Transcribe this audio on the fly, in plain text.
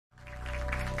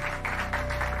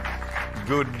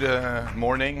Good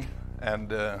morning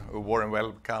and a warm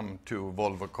welcome to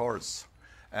Volvo Cars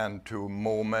and to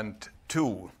moment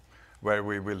 2, where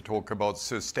we will talk about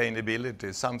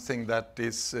sustainability, something that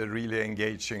is really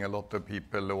engaging a lot of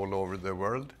people all over the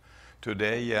world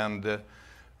today. And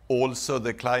also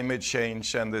the climate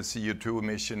change and the CO2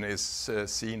 emission is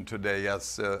seen today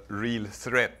as a real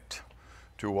threat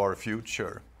to our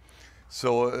future.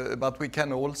 So, but we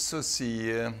can also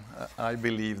see, I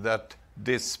believe, that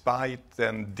despite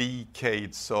then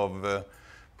decades of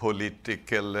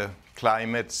political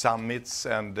climate summits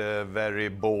and very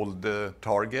bold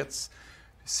targets,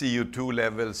 CO2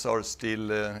 levels are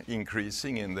still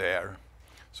increasing in the air.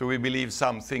 So we believe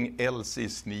something else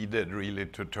is needed really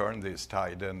to turn this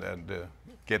tide and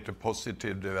get a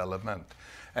positive development.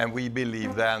 And we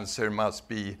believe the answer must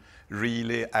be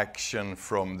really action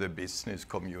from the business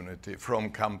community, from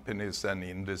companies and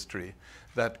industry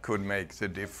that could make the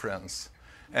difference.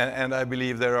 And I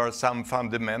believe there are some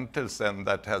fundamentals then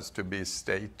that has to be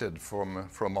stated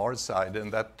from our side.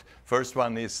 And that first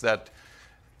one is that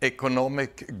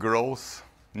economic growth,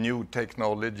 new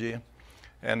technology,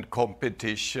 and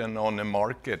competition on a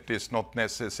market is not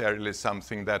necessarily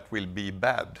something that will be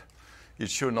bad. It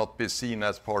should not be seen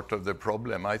as part of the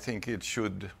problem. I think it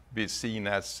should be seen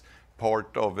as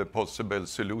part of a possible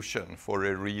solution for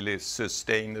a really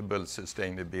sustainable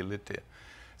sustainability.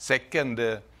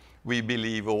 Second, we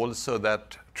believe also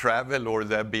that travel or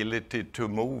the ability to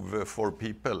move for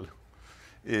people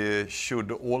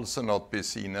should also not be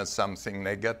seen as something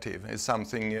negative. It's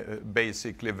something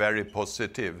basically very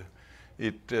positive.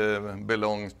 It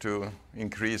belongs to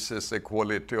increases the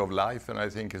quality of life, and I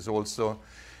think it also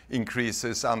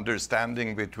increases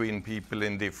understanding between people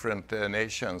in different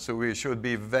nations. So we should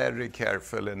be very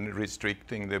careful in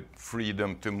restricting the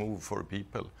freedom to move for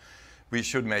people. We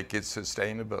should make it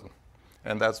sustainable.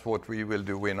 And that's what we will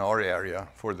do in our area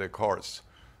for the cars.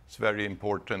 It's very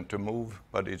important to move,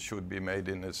 but it should be made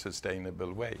in a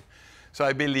sustainable way. So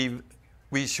I believe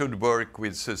we should work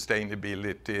with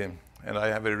sustainability, and I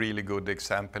have a really good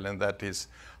example, and that is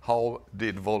how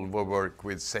did Volvo work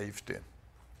with safety?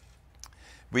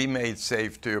 We made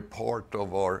safety a part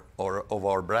of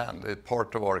our brand, a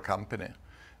part of our company.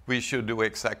 We should do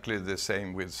exactly the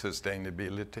same with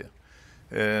sustainability.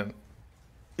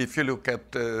 If you look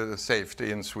at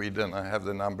safety in Sweden, I have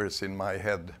the numbers in my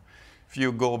head. If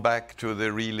you go back to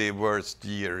the really worst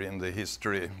year in the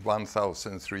history,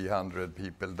 1,300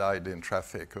 people died in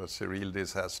traffic. It was a real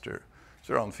disaster. It's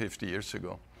around 50 years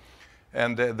ago.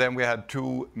 And then we had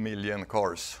 2 million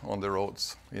cars on the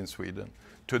roads in Sweden.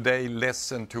 Today, less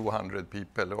than 200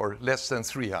 people, or less than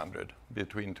 300,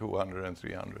 between 200 and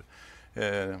 300.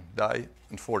 Die,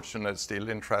 unfortunately, still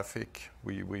in traffic.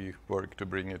 We work to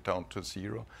bring it down to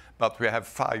 0. But we have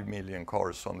 5 million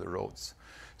cars on the roads.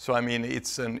 So, I mean,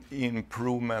 it's an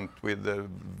improvement with a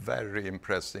very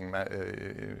impressive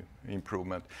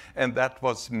improvement. And that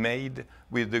was made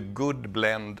with a good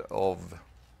blend of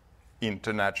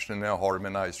internationally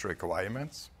harmonized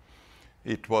requirements.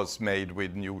 It was made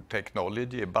with new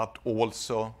technology, but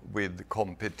also with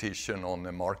competition on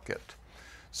the market.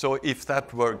 So if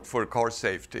that worked for car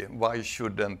safety, why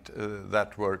shouldn't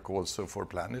that work also for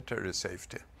planetary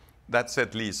safety? That's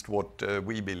at least what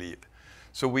we believe.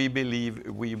 So we believe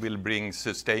we will bring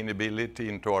sustainability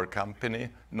into our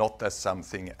company, not as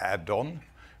something add-on,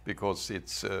 because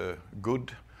it's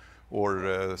good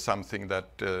or something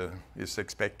that is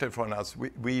expected from us.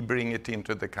 We bring it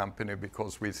into the company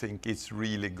because we think it's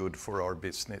really good for our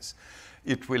business.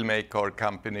 It will make our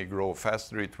company grow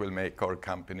faster. It will make our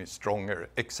company stronger,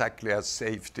 exactly as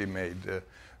safety made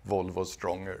Volvo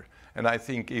stronger. And I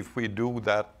think if we do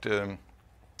that,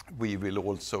 we will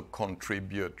also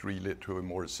contribute really to a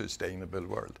more sustainable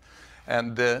world.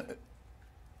 And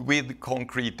with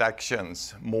concrete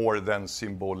actions, more than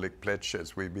symbolic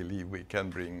pledges, we believe we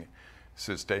can bring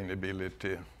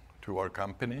sustainability to our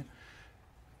company.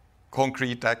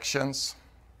 Concrete actions,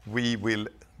 we will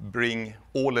bring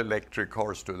all electric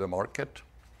cars to the market.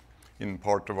 In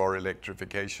part of our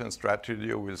electrification strategy,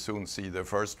 you will soon see the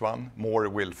first one. More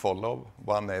will follow,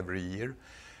 one every year.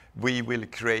 We will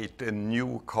create a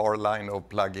new car line of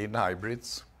plug-in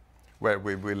hybrids, where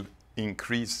we will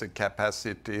increase the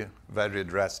capacity very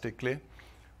drastically.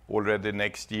 Already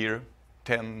next year,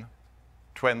 20%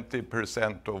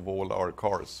 of all our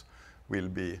cars will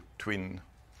be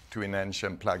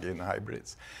twin-engine plug-in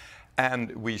hybrids.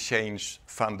 And we change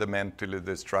fundamentally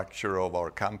the structure of our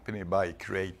company by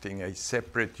creating a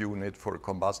separate unit for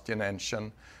combustion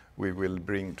engine. We will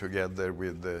bring together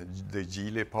with the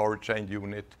Geely powertrain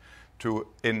unit to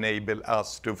enable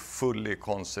us to fully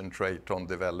concentrate on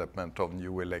development of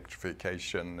new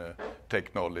electrification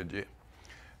technology.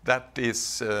 That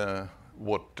is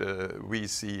what we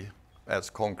see as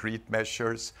concrete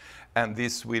measures, and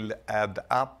this will add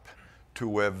up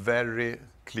to a very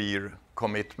clear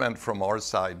commitment from our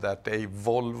side that a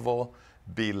Volvo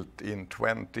built in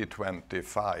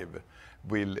 2025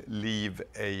 will leave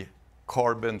a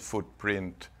carbon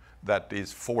footprint that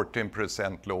is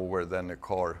 14% lower than a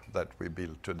car that we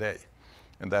build today.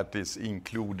 And that is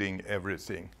including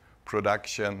everything: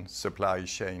 production, supply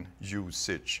chain,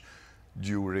 usage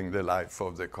during the life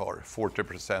of the car,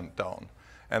 40% down.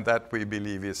 And that we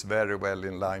believe is very well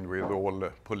in line with all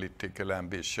political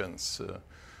ambitions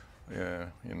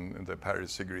in the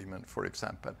Paris Agreement, for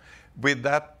example. With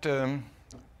that,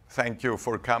 thank you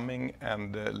for coming,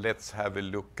 and let's have a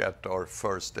look at our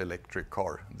first electric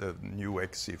car, the new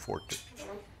XC40.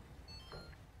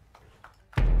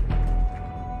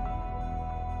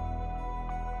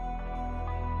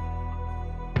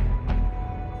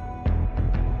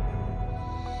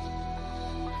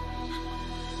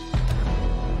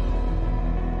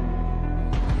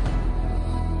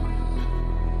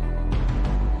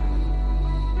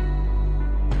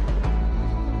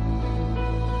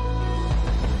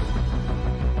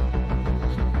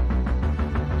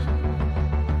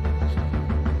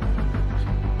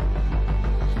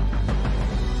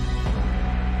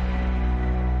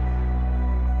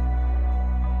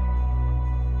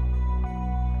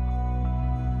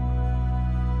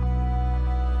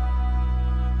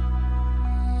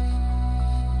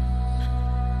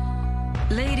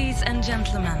 Ladies and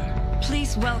gentlemen,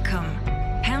 please welcome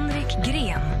Henrik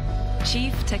Gren,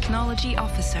 Chief Technology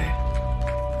Officer.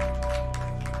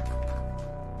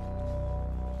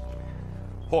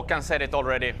 Håkan said it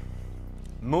already.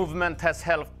 Movement has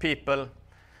helped people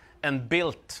and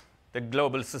built the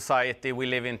global society we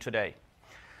live in today.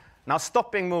 Now,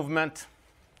 stopping movement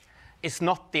is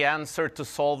not the answer to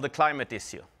solve the climate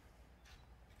issue.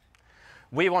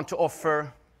 We want to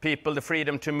offer people the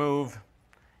freedom to move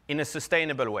in a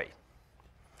sustainable way.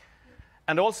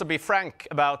 And also be frank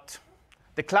about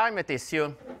the climate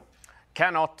issue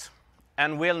cannot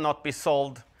and will not be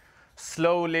solved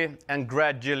slowly and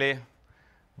gradually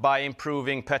by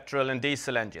improving petrol and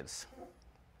diesel engines.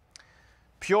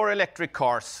 Pure electric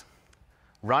cars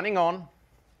running on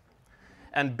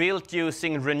and built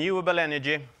using renewable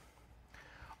energy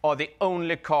are the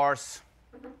only cars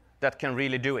that can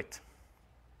really do it.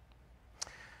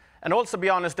 And also be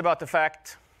honest about the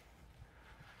fact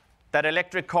that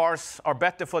electric cars are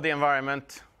better for the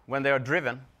environment when they are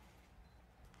driven.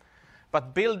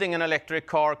 But building an electric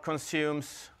car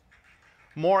consumes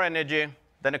more energy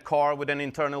than a car with an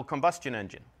internal combustion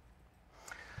engine.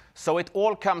 So it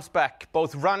all comes back,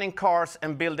 both running cars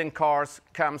and building cars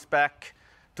comes back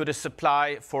to the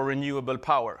supply for renewable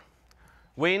power: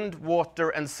 wind,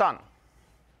 water, and sun.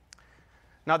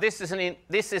 Now this is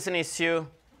an issue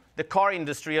the car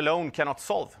industry alone cannot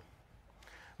solve.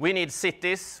 We need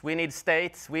cities, we need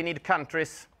states, we need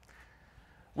countries.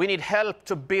 We need help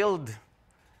to build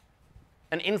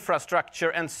an infrastructure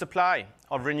and supply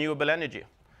of renewable energy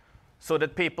so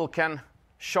that people can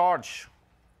charge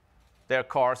their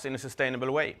cars in a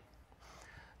sustainable way.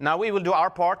 Now we will do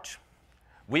our part.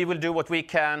 We will do what we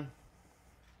can,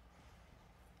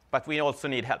 but we also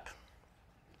need help.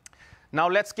 Now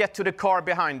let's get to the car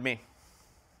behind me.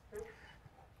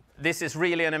 This is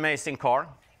really an amazing car.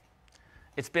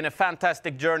 It's been a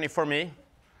fantastic journey for me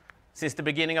since the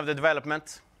beginning of the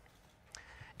development.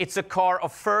 It's a car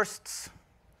of firsts,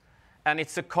 and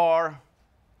it's a car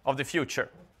of the future.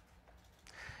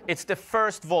 It's the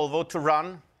first Volvo to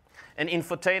run an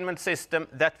infotainment system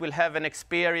that will have an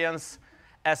experience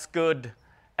as good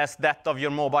as that of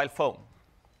your mobile phone.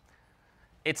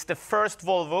 It's the first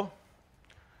Volvo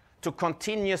to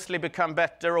continuously become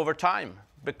better over time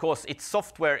because its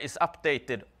software is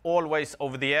updated always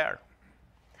over the air.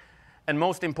 And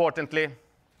most importantly,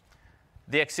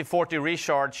 the XC40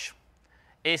 Recharge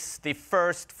is the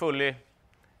first fully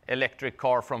electric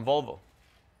car from Volvo.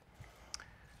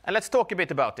 And let's talk a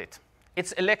bit about it.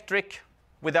 It's electric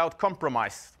without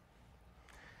compromise.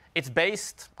 It's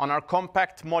based on our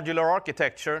compact modular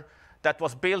architecture that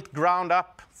was built ground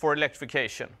up for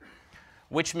electrification,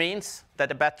 which means that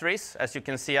the batteries, as you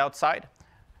can see outside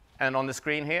and on the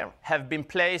screen here, have been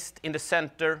placed in the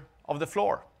center of the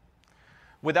floor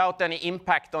without any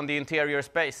impact on the interior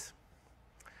space.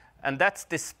 And that's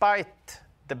despite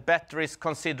the battery's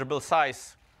considerable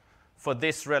size for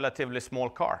this relatively small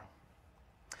car.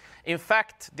 In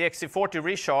fact, the XC40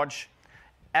 Recharge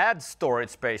adds storage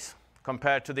space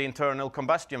compared to the internal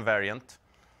combustion variant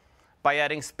by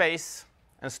adding space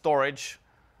and storage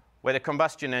where the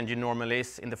combustion engine normally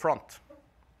is in the front.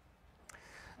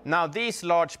 Now, these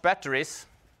large batteries,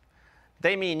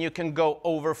 they mean you can go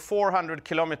over 400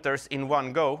 kilometers in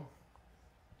one go,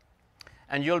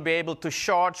 and you'll be able to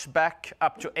charge back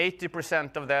up to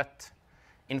 80% of that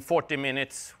in 40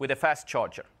 minutes with a fast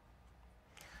charger.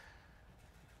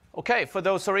 Okay, for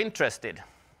those who are interested,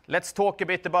 let's talk a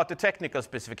bit about the technical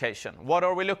specification. What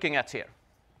are we looking at here?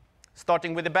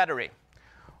 Starting with the battery.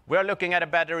 We are looking at a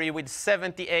battery with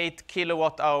 78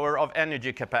 kilowatt-hour of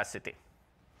energy capacity,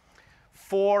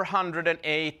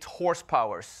 408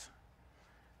 horsepower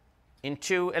in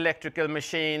 2 electrical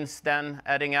machines, then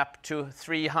adding up to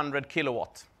 300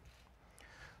 kilowatt.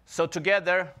 So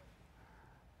together,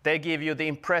 they give you the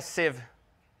impressive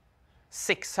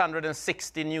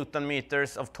 660 Newton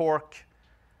meters of torque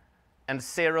and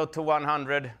 0 to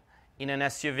 100 in an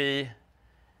SUV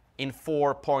in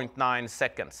 4.9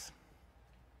 seconds.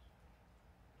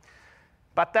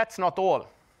 But that's not all.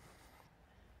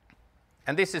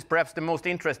 And this is perhaps the most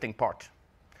interesting part.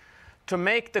 To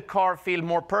make the car feel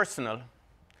more personal,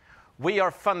 we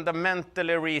are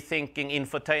fundamentally rethinking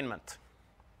infotainment.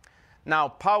 Now,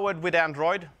 powered with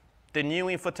Android, the new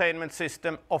infotainment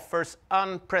system offers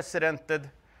unprecedented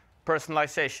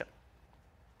personalization.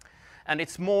 And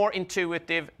it's more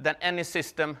intuitive than any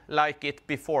system like it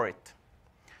before it.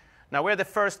 Now, we're the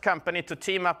first company to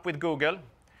team up with Google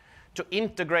to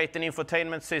integrate an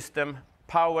infotainment system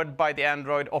powered by the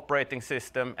Android operating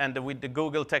system and with the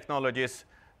Google technologies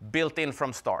built in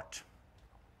from start.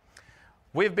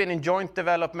 We've been in joint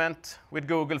development with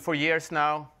Google for years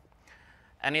now,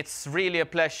 and it's really a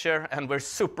pleasure, and we're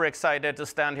super excited to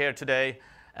stand here today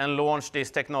and launch this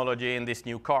technology in this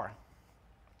new car.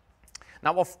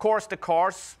 Now, of course, the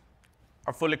cars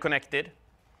are fully connected.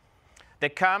 They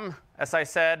come, as I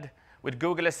said, with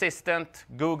Google Assistant,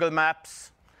 Google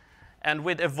Maps, and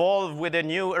with Evolve with a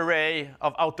new array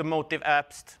of automotive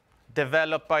apps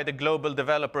developed by the global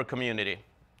developer community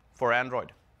for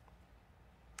Android.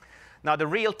 Now, the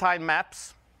real-time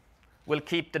maps will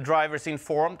keep the drivers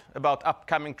informed about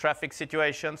upcoming traffic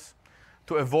situations,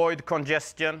 to avoid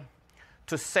congestion,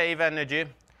 to save energy,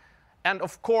 and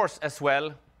of course, as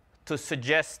well, to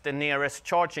suggest the nearest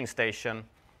charging station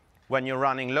when you're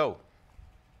running low.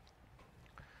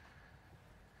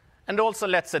 And also,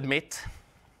 let's admit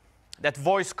that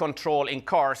voice control in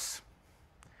cars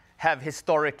have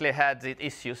historically had its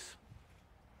issues.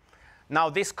 Now,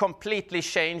 this completely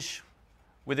changed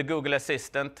with the Google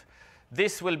Assistant.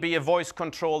 This will be a voice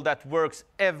control that works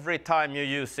every time you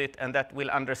use it and that will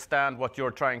understand what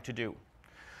you're trying to do.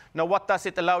 Now, what does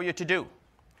it allow you to do?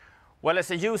 Well,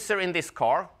 as a user in this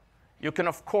car, you can,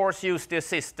 of course, use the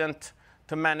Assistant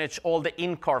to manage all the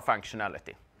in-car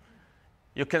functionality.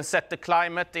 You can set the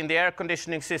climate in the air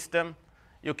conditioning system.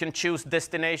 You can choose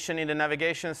destination in the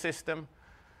navigation system.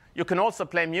 You can also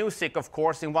play music, of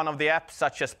course, in one of the apps,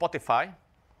 such as Spotify.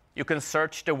 You can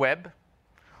search the web.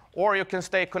 Or you can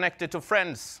stay connected to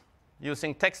friends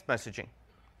using text messaging.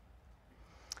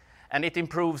 And it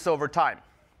improves over time.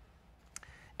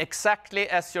 Exactly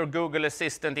as your Google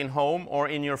Assistant in home or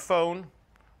in your phone,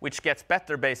 which gets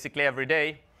better basically every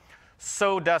day,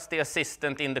 so does the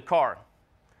Assistant in the car.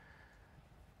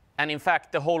 And in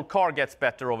fact, the whole car gets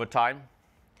better over time.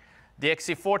 The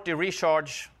XC40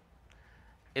 Recharge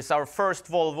is our first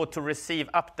Volvo to receive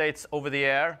updates over the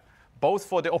air, both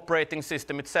for the operating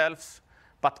system itself,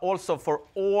 but also for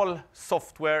all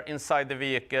software inside the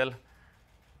vehicle.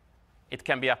 It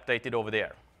can be updated over the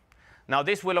air. Now,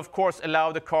 this will, of course,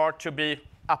 allow the car to be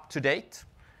up to date,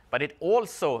 but it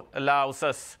also allows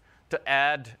us to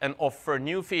add and offer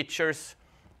new features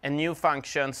and new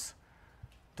functions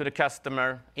to the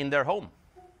customer in their home.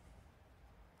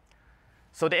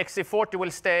 So the XC40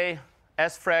 will stay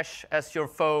as fresh as your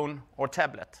phone or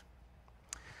tablet.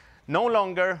 No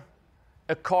longer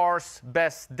a car's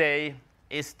best day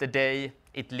is the day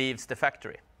it leaves the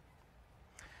factory.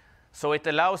 So it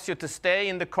allows you to stay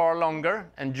in the car longer,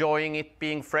 enjoying it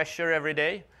being fresher every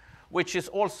day, which is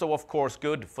also, of course,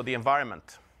 good for the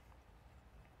environment.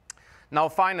 Now,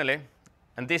 finally,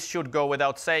 and this should go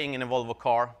without saying in a Volvo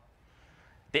car,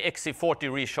 the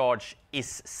XC40 Recharge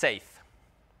is safe.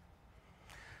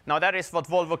 Now, that is what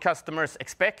Volvo customers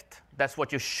expect. That's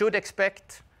what you should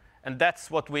expect, and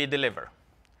that's what we deliver.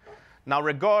 Now,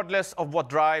 regardless of what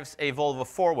drives a Volvo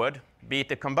forward, be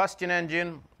it a combustion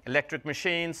engine, electric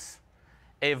machines,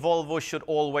 a Volvo should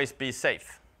always be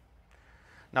safe.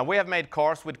 Now, we have made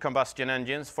cars with combustion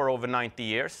engines for over 90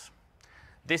 years.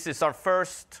 This is our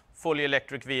first fully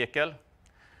electric vehicle.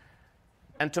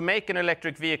 And to make an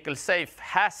electric vehicle safe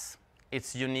has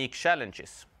its unique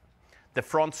challenges. The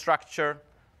front structure,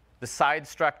 the side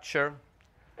structure,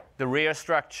 the rear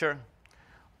structure,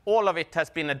 all of it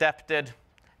has been adapted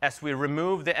as we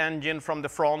remove the engine from the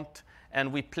front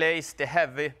and we place the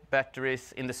heavy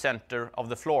batteries in the center of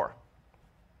the floor.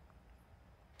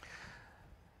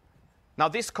 Now,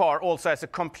 this car also has a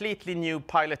completely new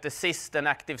pilot assist and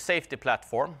active safety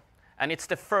platform, and it's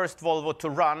the first Volvo to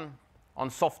run on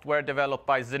software developed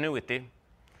by Zenuity,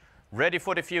 ready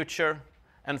for the future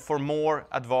and for more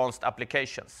advanced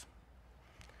applications.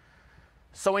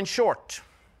 So in short,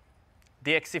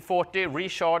 the XC40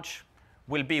 Recharge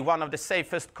will be one of the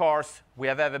safest cars we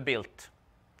have ever built,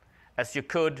 as you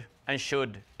could and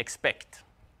should expect.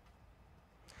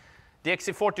 The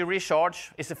XC40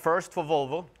 Recharge is a first for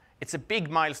Volvo. It's a big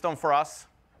milestone for us,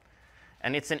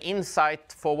 and it's an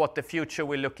insight for what the future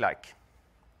will look like.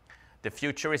 The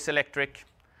future is electric,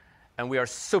 and we are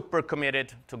super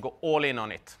committed to go all in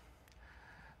on it.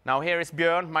 Now here is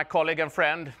Björn, my colleague and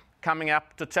friend, coming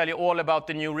up to tell you all about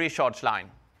the new Recharge line.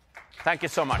 Thank you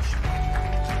so much.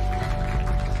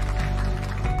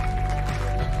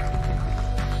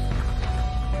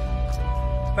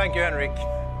 Thank you, Henrik.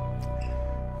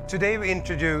 Today we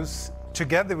introduce,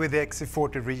 together with the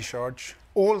XC40 Recharge,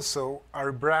 also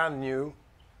our brand new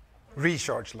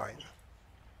Recharge line.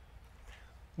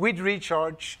 With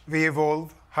Recharge, we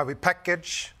evolve how we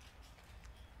package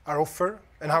our offer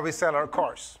and how we sell our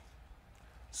cars.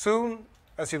 Soon,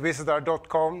 as you visit our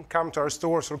 .com, come to our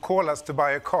stores or call us to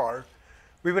buy a car,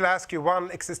 we will ask you one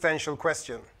existential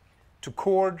question: to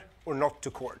cord or not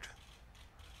to cord?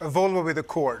 A Volvo with a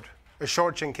cord, a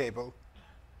charging cable,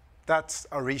 that's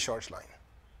our Recharge line.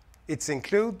 It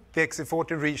includes the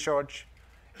XC40 Recharge.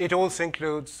 It also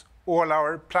includes all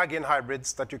our plug-in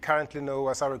hybrids that you currently know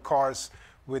as our cars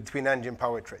with twin-engine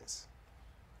powertrains.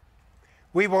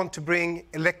 We want to bring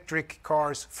electric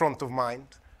cars front of mind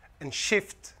and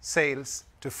shift sales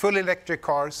to full electric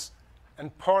cars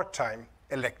and part-time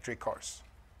electric cars.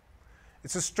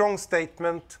 It's a strong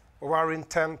statement of our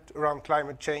intent around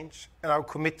climate change and our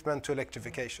commitment to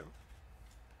electrification.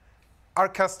 Our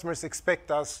customers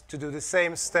expect us to do the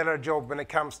same stellar job when it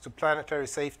comes to planetary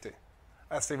safety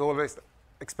as they've always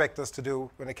expect us to do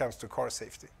when it comes to car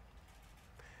safety.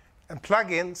 And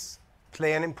plug-ins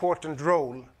play an important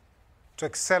role to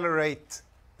accelerate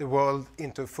the world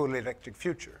into a fully electric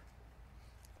future.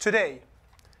 Today,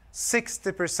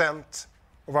 60%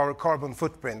 of our carbon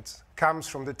footprint comes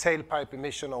from the tailpipe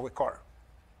emission of a car.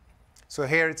 So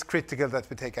here it's critical that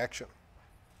we take action.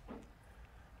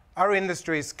 Our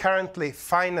industry is currently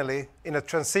finally in a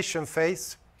transition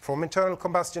phase from internal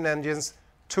combustion engines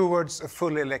towards a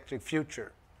fully electric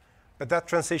future. But that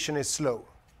transition is slow.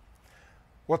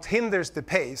 What hinders the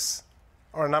pace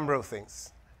are a number of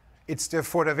things. It's the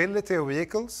affordability of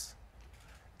vehicles,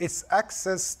 it's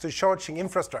access to charging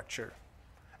infrastructure,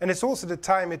 and it's also the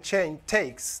time it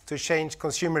takes to change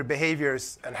consumer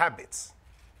behaviors and habits.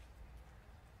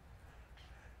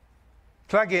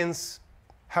 Plug-ins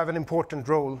have an important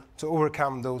role to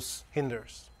overcome those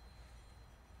hinders.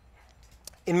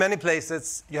 In many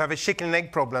places, you have a chicken and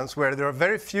egg problems where there are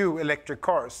very few electric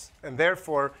cars, and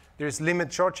therefore there is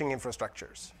limited charging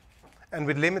infrastructures. And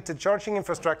with limited charging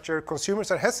infrastructure,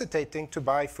 consumers are hesitating to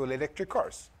buy full electric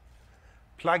cars.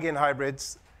 Plug-in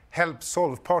hybrids help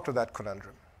solve part of that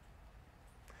conundrum.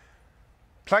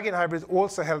 Plug-in hybrids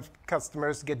also help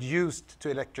customers get used to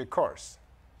electric cars.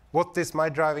 What is my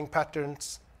driving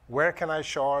patterns? Where can I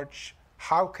charge?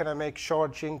 How can I make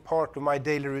charging part of my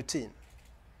daily routine?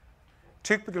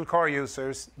 Typical car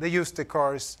users, they use the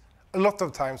cars a lot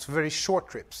of times for very short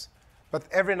trips, but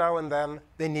every now and then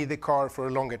they need the car for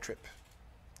a longer trip.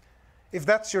 If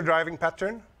that's your driving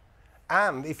pattern,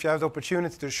 and if you have the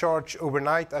opportunity to charge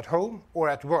overnight at home or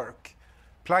at work,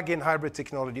 plug-in hybrid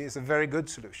technology is a very good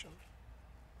solution.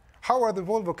 How are the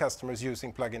Volvo customers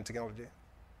using plug-in technology?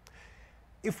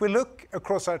 If we look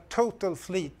across our total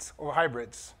fleet of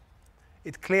hybrids,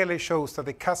 it clearly shows that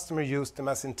the customer used them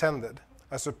as intended,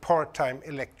 as a part-time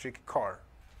electric car.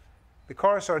 The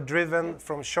cars are driven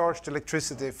from charged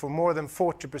electricity for more than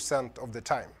 40% of the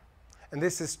time. And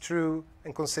this is true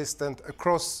and consistent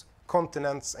across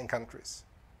continents and countries.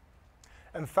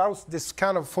 And this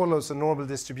kind of follows a normal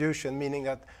distribution, meaning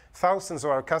that thousands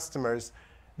of our customers,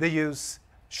 they use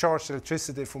charged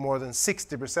electricity for more than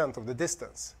 60% of the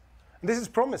distance. And this is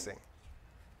promising.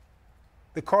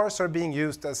 The cars are being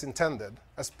used as intended,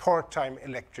 as part-time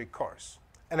electric cars.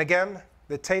 And again,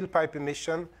 the tailpipe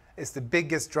emission is the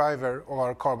biggest driver of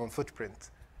our carbon footprint.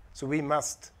 So we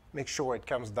must make sure it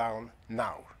comes down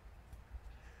now.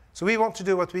 So we want to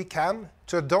do what we can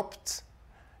to adopt,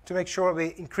 to make sure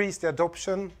we increase the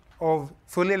adoption of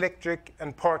fully electric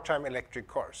and part-time electric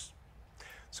cars.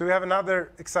 So we have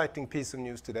another exciting piece of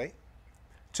news today.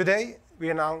 Today, we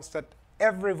announced that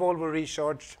every Volvo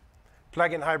Recharge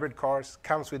plug-in hybrid cars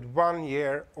comes with 1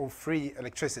 year of free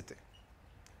electricity.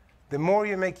 The more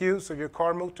you make use of your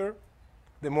car motor,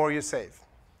 the more you save.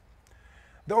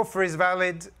 The offer is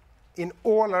valid in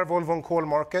all our Volvo On Call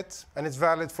markets, and it's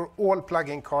valid for all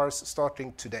plug-in cars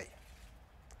starting today.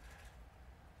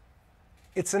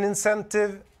 It's an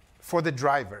incentive for the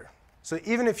driver. So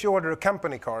even if you order a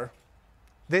company car,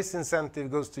 this incentive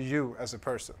goes to you as a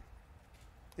person.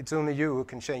 It's only you who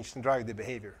can change and drive the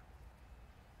behavior.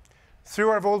 Through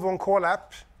our Volvo On Call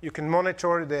app, you can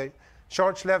monitor the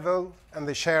charge level and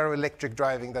the share of electric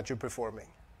driving that you're performing.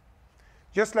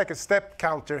 Just like a step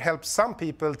counter helps some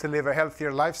people to live a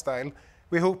healthier lifestyle,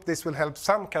 we hope this will help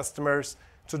some customers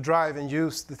to drive and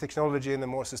use the technology in a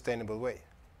more sustainable way.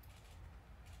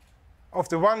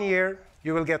 After 1 year,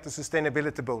 you will get a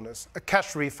sustainability bonus, a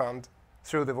cash refund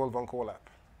through the Volvo On Call app.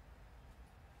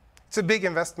 It's a big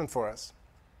investment for us.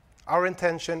 Our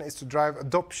intention is to drive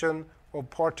adoption of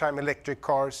part-time electric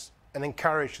cars and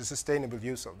encourage the sustainable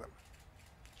use of them.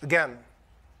 Again,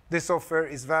 this offer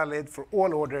is valid for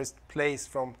all orders placed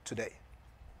from today.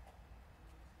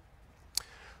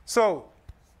 So,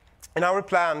 in our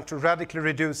plan to radically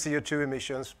reduce CO2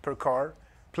 emissions per car,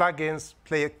 plug-ins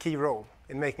play a key role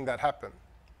in making that happen.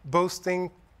 Boosting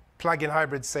plug-in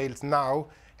hybrid sales now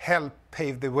help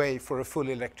pave the way for a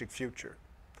fully electric future.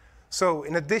 So,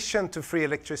 in addition to free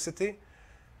electricity,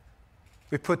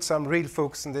 we put some real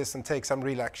focus on this and take some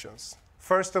real actions.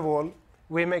 First of all,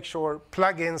 we make sure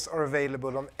plug-ins are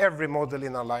available on every model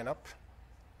in our lineup.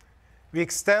 We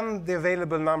extend the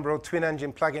available number of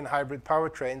twin-engine plug-in hybrid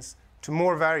powertrains to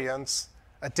more variants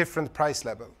at different price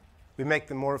level. We make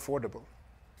them more affordable.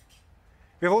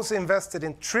 We have also invested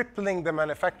in tripling the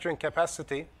manufacturing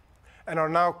capacity and are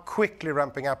now quickly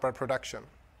ramping up our production.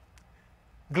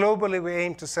 Globally, we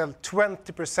aim to sell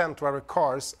 20% of our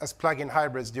cars as plug-in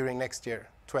hybrids during next year,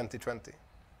 2020.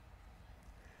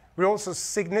 We're also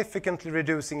significantly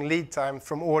reducing lead time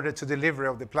from order to delivery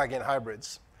of the plug-in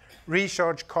hybrids.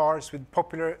 Recharge cars with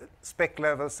popular spec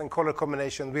levels and color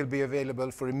combination will be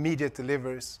available for immediate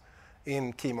deliveries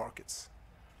in key markets.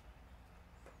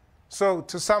 So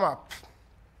to sum up,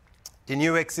 the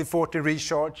new XC40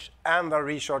 Recharge and our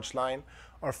Recharge line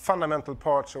are fundamental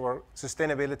parts of our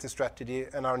sustainability strategy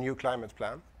and our new climate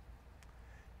plan.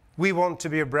 We want to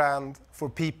be a brand for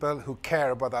people who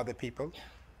care about other people.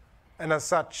 And as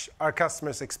such, our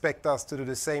customers expect us to do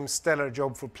the same stellar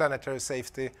job for planetary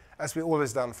safety as we've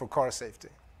always done for car safety.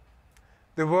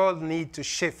 The world needs to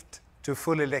shift to a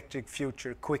fully electric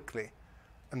future quickly.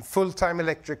 And full-time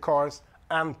electric cars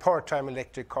and part-time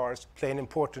electric cars play an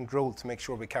important role to make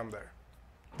sure we come there.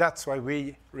 That's why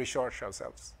we recharge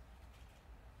ourselves.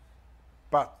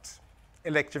 But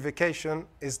electrification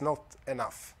is not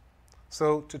enough.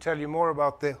 So to tell you more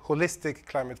about the holistic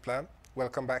climate plan,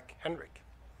 welcome back, Henrik.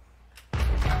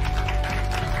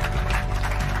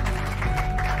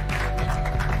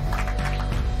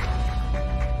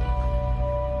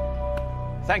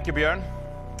 Thank you, Björn.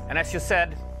 And as you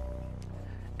said,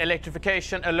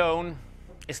 electrification alone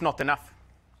is not enough.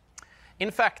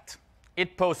 In fact,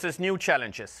 it poses new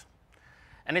challenges.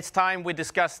 And it's time we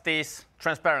discuss these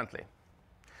transparently.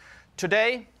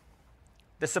 Today,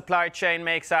 the supply chain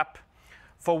makes up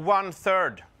for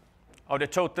 1/3 of the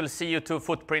total CO2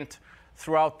 footprint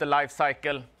throughout the life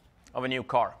cycle of a new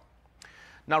car.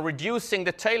 Now, reducing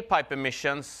the tailpipe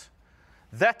emissions,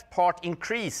 that part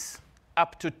increase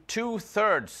up to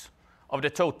 2/3 of the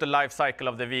total life cycle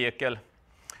of the vehicle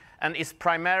and is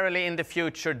primarily in the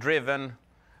future driven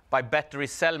by battery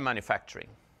cell manufacturing.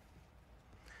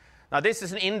 Now, this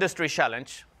is an industry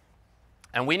challenge,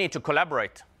 and we need to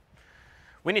collaborate.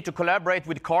 We need to collaborate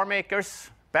with car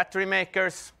makers, battery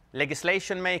makers,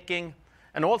 legislation making,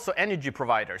 and also energy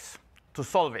providers to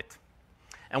solve it.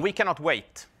 And we cannot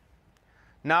wait.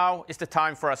 Now is the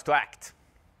time for us to act.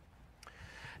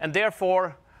 And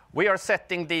therefore, we are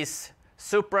setting these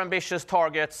super ambitious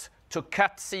targets to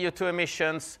cut CO2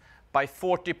 emissions by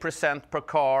 40% per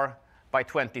car by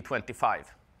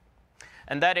 2025.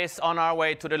 And that is on our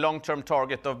way to the long-term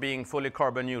target of being fully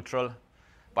carbon neutral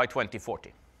by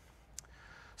 2040.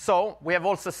 So we have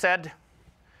also said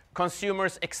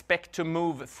consumers expect to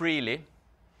move freely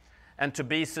and to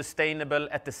be sustainable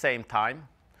at the same time.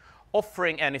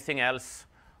 Offering anything else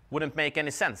wouldn't make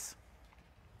any sense.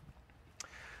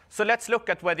 So let's look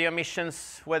at where the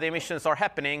emissions are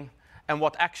happening and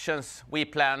what actions we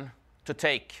plan to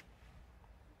take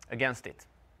against it.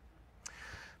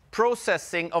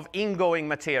 Processing of ingoing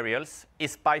materials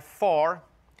is by far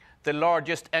the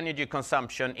largest energy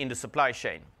consumption in the supply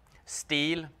chain.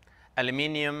 Steel,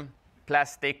 aluminium,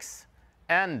 plastics,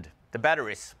 and the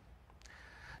batteries.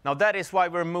 Now that is why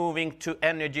we're moving to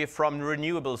energy from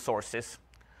renewable sources,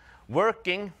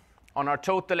 working on our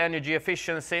total energy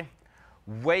efficiency,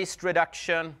 waste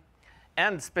reduction,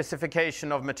 and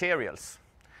specification of materials,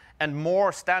 and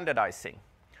more standardizing,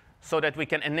 so that we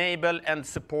can enable and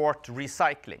support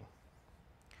recycling.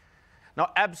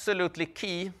 Now, absolutely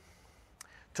key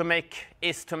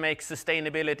is to make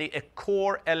sustainability a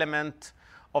core element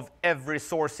of every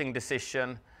sourcing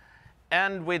decision,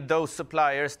 and with those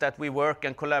suppliers that we work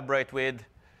and collaborate with,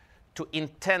 to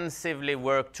intensively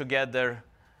work together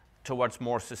towards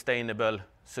more sustainable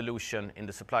solution in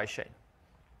the supply chain.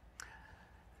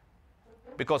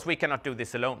 Because we cannot do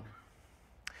this alone.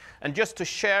 And just to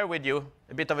share with you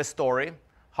a bit of a story,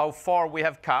 how far we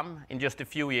have come in just a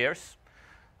few years.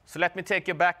 So let me take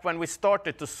you back when we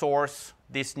started to source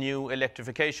this new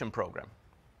electrification program.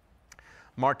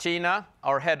 Martina,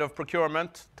 our head of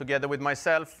procurement, together with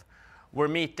myself, were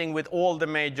meeting with all the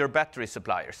major battery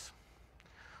suppliers.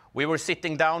 We were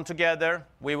sitting down together,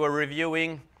 we were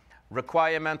reviewing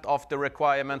requirement after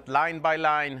requirement, line by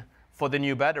line, for the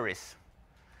new batteries.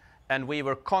 And we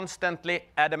were constantly,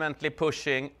 adamantly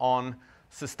pushing on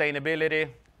sustainability.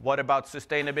 What about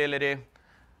sustainability?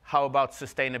 How about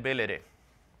sustainability?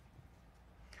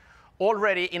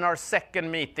 Already in our second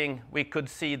meeting, we could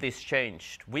see this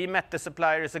changed. We met the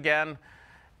suppliers again,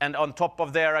 and on top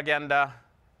of their agenda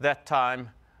that time,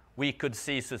 we could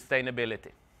see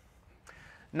sustainability.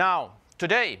 Now,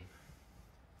 today,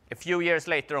 a few years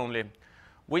later only,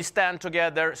 we stand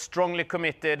together, strongly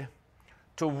committed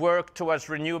to work towards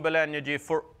renewable energy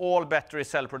for all battery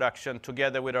cell production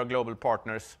together with our global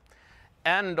partners,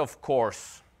 and of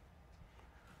course,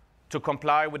 to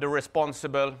comply with a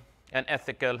responsible and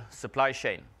ethical supply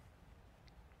chain.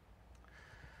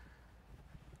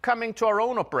 Coming to our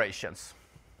own operations,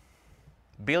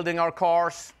 building our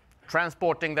cars,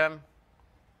 transporting them.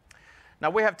 Now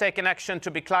we have taken action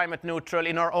to be climate neutral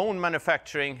in our own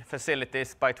manufacturing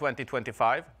facilities by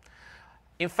 2025.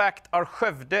 In fact, our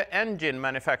Skövde engine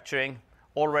manufacturing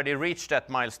already reached that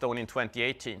milestone in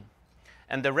 2018,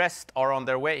 and the rest are on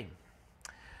their way.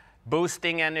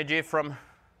 Boosting energy from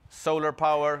solar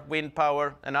power, wind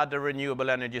power, and other renewable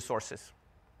energy sources.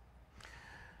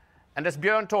 And as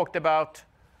Björn talked about,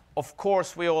 of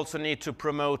course, we also need to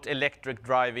promote electric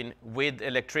driving with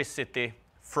electricity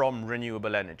from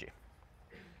renewable energy.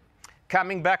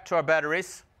 Coming back to our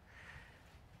batteries,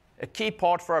 a key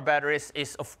part for our batteries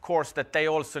is, of course, that they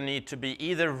also need to be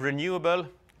either renewable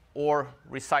or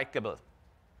recyclable.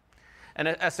 And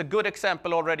as a good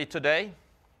example already today,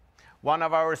 one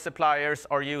of our suppliers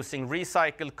are using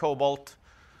recycled cobalt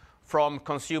from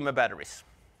consumer batteries.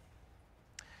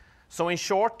 So in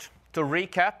short, to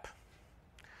recap,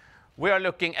 we are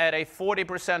looking at a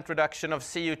 40% reduction of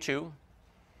CO2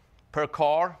 per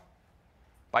car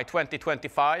by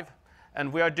 2025,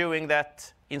 and we are doing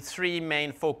that in 3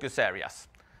 main focus areas,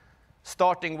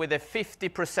 starting with a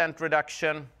 50%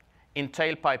 reduction in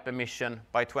tailpipe emission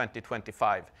by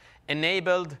 2025,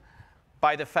 enabled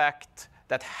by the fact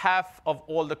that half of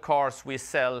all the cars we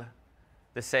sell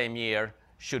the same year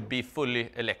should be fully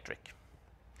electric.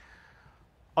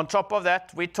 On top of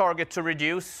that, we target to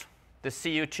reduce the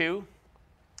CO2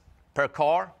 per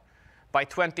car by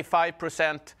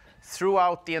 25%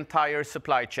 throughout the entire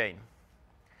supply chain.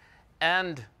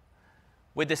 And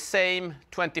with the same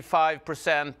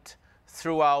 25%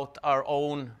 throughout our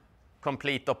own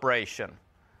complete operation.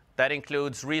 That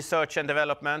includes research and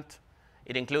development,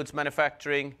 it includes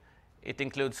manufacturing, it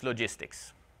includes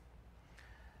logistics.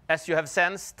 As you have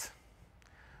sensed,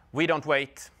 we don't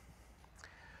wait.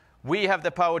 We have the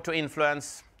power to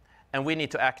influence, and we need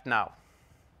to act now,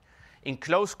 in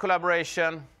close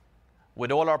collaboration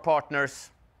with all our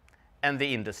partners and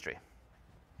the industry.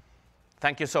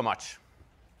 Thank you so much.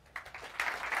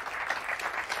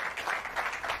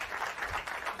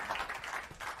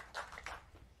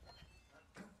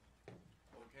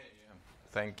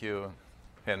 Thank you,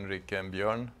 Henrik and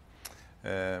Björn.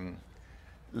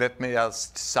 Let me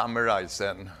just summarize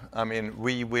then. I mean,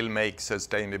 we will make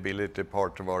sustainability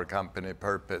part of our company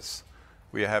purpose.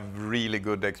 We have really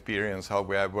good experience how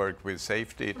we have worked with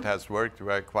safety. It has worked.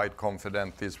 We are quite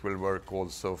confident this will work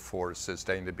also for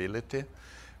sustainability.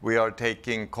 We are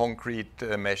taking concrete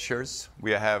measures.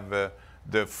 We have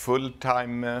the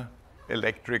full-time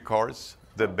electric cars,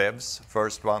 the BEVs,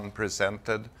 first one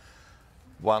presented.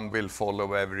 One will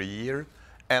follow every year.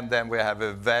 And then we have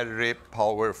a very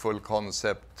powerful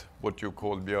concept, what you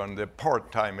call, Björn, the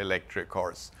part-time electric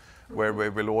cars, where we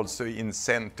will also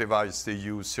incentivize the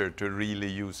user to really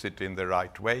use it in the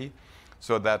right way,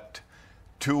 so that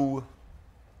 2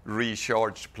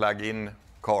 recharged plug-in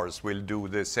cars will do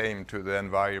the same to the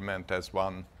environment as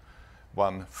one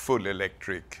one full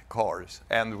electric cars.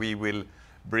 And we will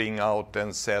bring out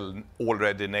and sell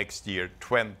already next year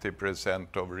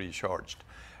 20% of recharged.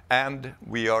 And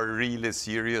we are really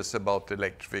serious about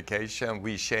electrification.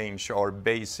 We change our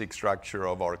basic structure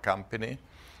of our company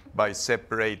by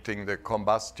separating the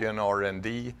combustion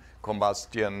R&D,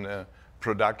 combustion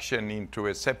production into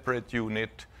a separate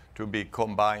unit to be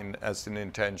combined as an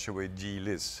intention with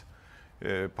Geely's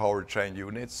powertrain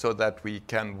units, so that we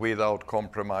can, without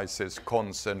compromises,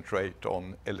 concentrate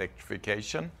on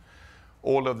electrification.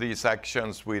 All of these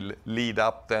actions will lead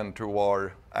up then to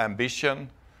our ambition,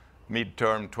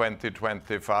 midterm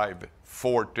 2025,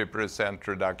 40%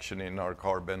 reduction in our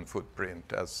carbon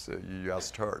footprint, as you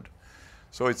just heard.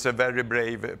 So it's a very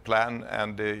brave plan,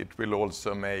 and it will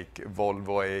also make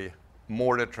Volvo a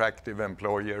more attractive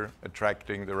employer,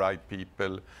 attracting the right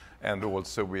people, and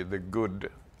also with a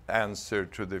good answer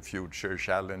to the future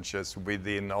challenges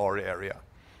within our area.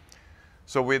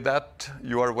 So with that,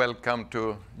 you are welcome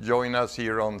to join us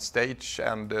here on stage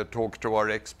and talk to our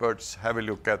experts, have a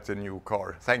look at the new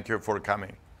car. Thank you for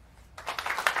coming.